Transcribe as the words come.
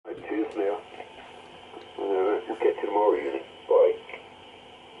morning, Blake.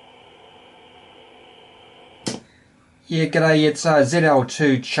 Yeah, g'day, it's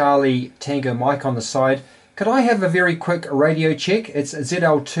ZL2 Charlie Tango Mike on the side. Could I have a very quick radio check? It's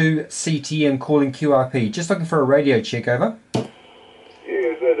ZL2 CTM calling QRP. Just looking for a radio check, over. Yeah,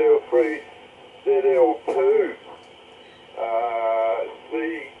 ZL3, ZL2,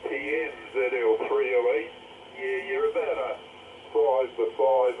 CTM, ZL3LE. Yeah, you're about a 5 to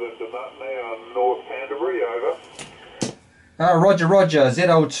 5 into Nut now in North Canterbury, over. Roger,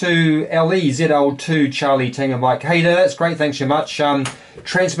 ZL2LE, ZL2 Charlie Tango Mike. Hey there, that's great, thanks so much.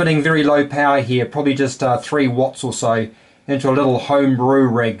 Transmitting very low power here, probably just 3 watts or so into a little homebrew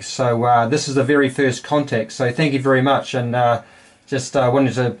rig. So this is the very first contact, so thank you very much. And just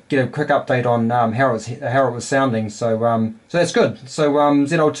wanted to get a quick update on how it was sounding. So so that's good. So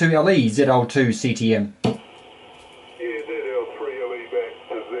ZL2LE, ZL2 CTM. Yeah, ZL3LE back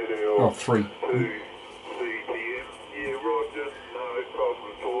to ZL2. Oh, 3.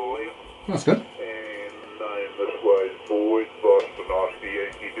 That's good. And name this way's Boyd, Boston, Oscar,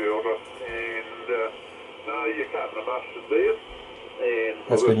 Yankee, Delta. And no, you're cutting the mustard there. And for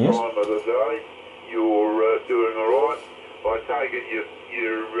that's this good news. time of the day, you're doing all right. I take it you're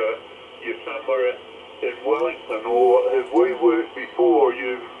somewhere in Wellington, or have we worked before?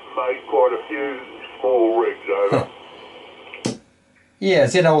 You've made quite a few small rigs, over. Yeah,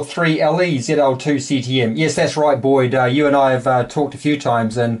 ZL3LE, ZL2 CTM. Yes, that's right, Boyd. You and I have talked a few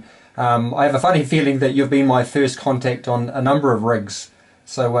times, and I have a funny feeling that you've been my first contact on a number of rigs.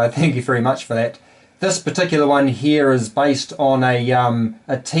 So thank you very much for that. This particular one here is based on a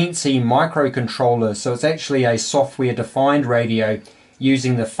teensy microcontroller, so it's actually a software-defined radio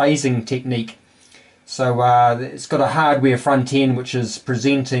using the phasing technique. So it's got a hardware front end which is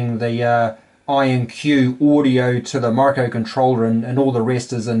presenting the I and Q audio to the microcontroller, and all the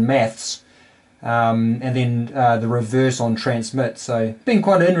rest is in maths, and then the reverse on transmit. So been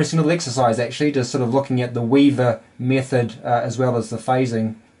quite an interesting little exercise actually, just sort of looking at the Weaver method as well as the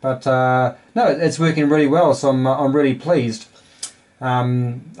phasing. But no, it's working really well, so I'm really pleased.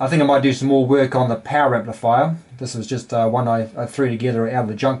 I think I might do some more work on the power amplifier. This is just one I threw together out of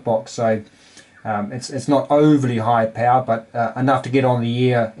the junk box, so it's not overly high power, but enough to get on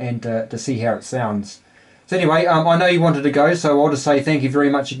the air and to see how it sounds. So anyway, I know you wanted to go, so I'll just say thank you very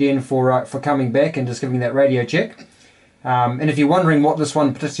much again for coming back and just giving that radio check. And if you're wondering what this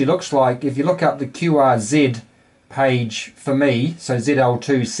one particularly looks like, if you look up the QRZ page for me, so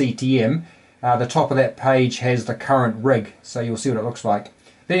ZL2 CTM, the top of that page has the current rig, so you'll see what it looks like.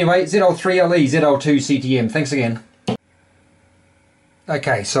 But anyway, ZL3LE, ZL2 CTM. Thanks again.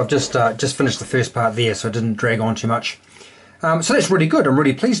 Okay, so I've just finished the first part there, so it didn't drag on too much. So that's really good. I'm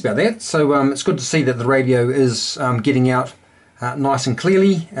really pleased about that. So it's good to see that the radio is getting out nice and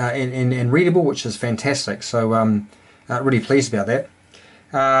clearly and readable, which is fantastic. So really pleased about that.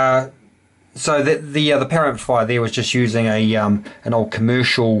 So the power amplifier there was just using an old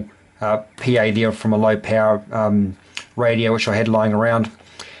commercial PA there from a low power radio which I had lying around,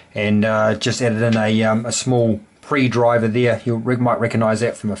 and just added in a small pre-driver there. You might recognise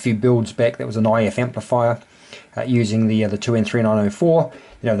that from a few builds back. That was an IF amplifier using the 2N3904.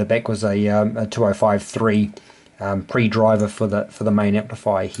 You know, the back was a 2053 pre-driver for the main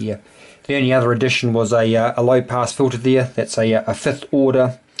amplifier here. The only other addition was a low pass filter there. That's a fifth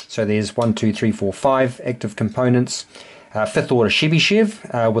order. So there's 1, 2, 3, 4, 5 active components. Fifth order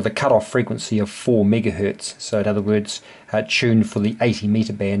Chebyshev with a cutoff frequency of 4 megahertz. So in other words, tuned for the 80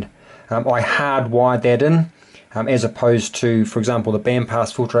 meter band. I hardwired that in, as opposed to, for example, the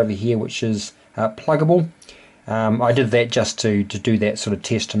bandpass filter over here, which is pluggable. I did that just to do that sort of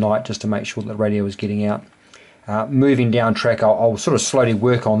test tonight, just to make sure that the radio was getting out. Moving down track, I'll sort of slowly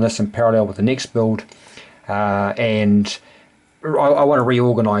work on this in parallel with the next build, and I want to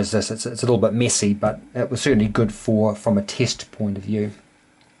reorganize this. It's a little bit messy, but it was certainly good from a test point of view.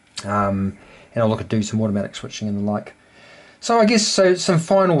 And I'll look at do some automatic switching and the like. So I guess some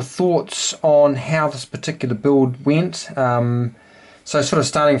final thoughts on how this particular build went. So sort of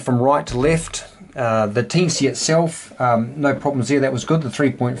starting from right to left, the teensy itself, no problems there. That was good. The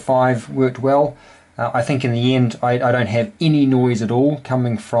 3.5 worked well. I think in the end I don't have any noise at all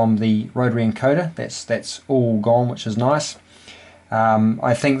coming from the rotary encoder. That's all gone, which is nice.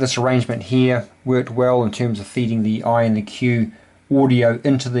 I think this arrangement here worked well in terms of feeding the I and the Q audio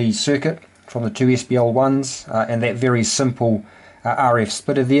into the circuit from the two SBL1s, and that very simple RF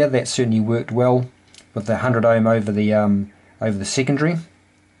splitter there, that certainly worked well with the 100 ohm over the secondary.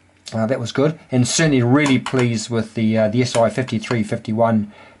 That was good, and certainly really pleased with the SI5351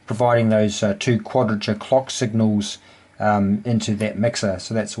 providing those two quadrature clock signals into that mixer.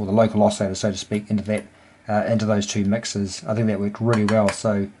 So that's all the local oscillator, so to speak, into that into those two mixers. I think that worked really well,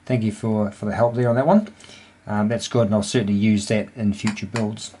 so thank you for the help there on that one. That's good, and I'll certainly use that in future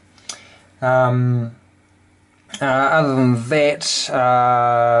builds. Other than that,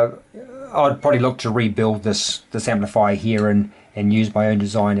 I'd probably look to rebuild this amplifier here and use my own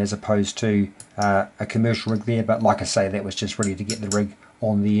design as opposed to a commercial rig there, but like I say, that was just really to get the rig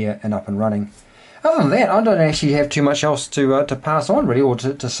on the air and up and running. Other than that, I don't actually have too much else to pass on really, or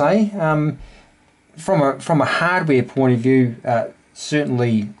to say. From a hardware point of view,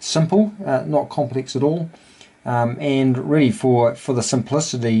 certainly simple, not complex at all, and really for the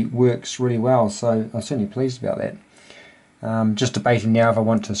simplicity works really well, so I'm certainly pleased about that. Just debating now if I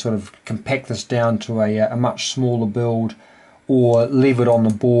want to sort of compact this down to a much smaller build, or leave it on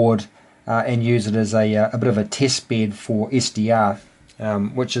the board and use it as a bit of a test bed for SDR,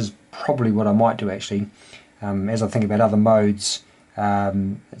 which is probably what I might do actually. As I think about other modes,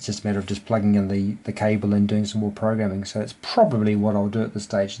 it's just a matter of just plugging in the cable and doing some more programming, so it's probably what I'll do at this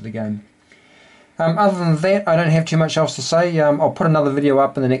stage of the game. Other than that, I don't have too much else to say. I'll put another video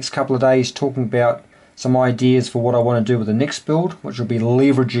up in the next couple of days talking about some ideas for what I want to do with the next build, which will be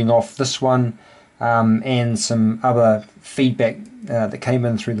leveraging off this one and some other feedback that came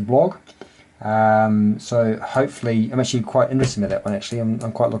in through the blog. So hopefully, I'm actually quite interested in that one actually.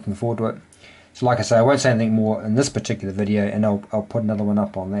 I'm quite looking forward to it. So like I say, I won't say anything more in this particular video, and I'll put another one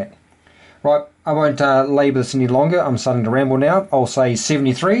up on that. Right, I won't labour this any longer. I'm starting to ramble now. I'll say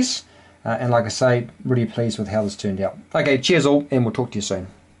 73s, and like I say, really pleased with how this turned out. Okay, cheers all, and we'll talk to you soon.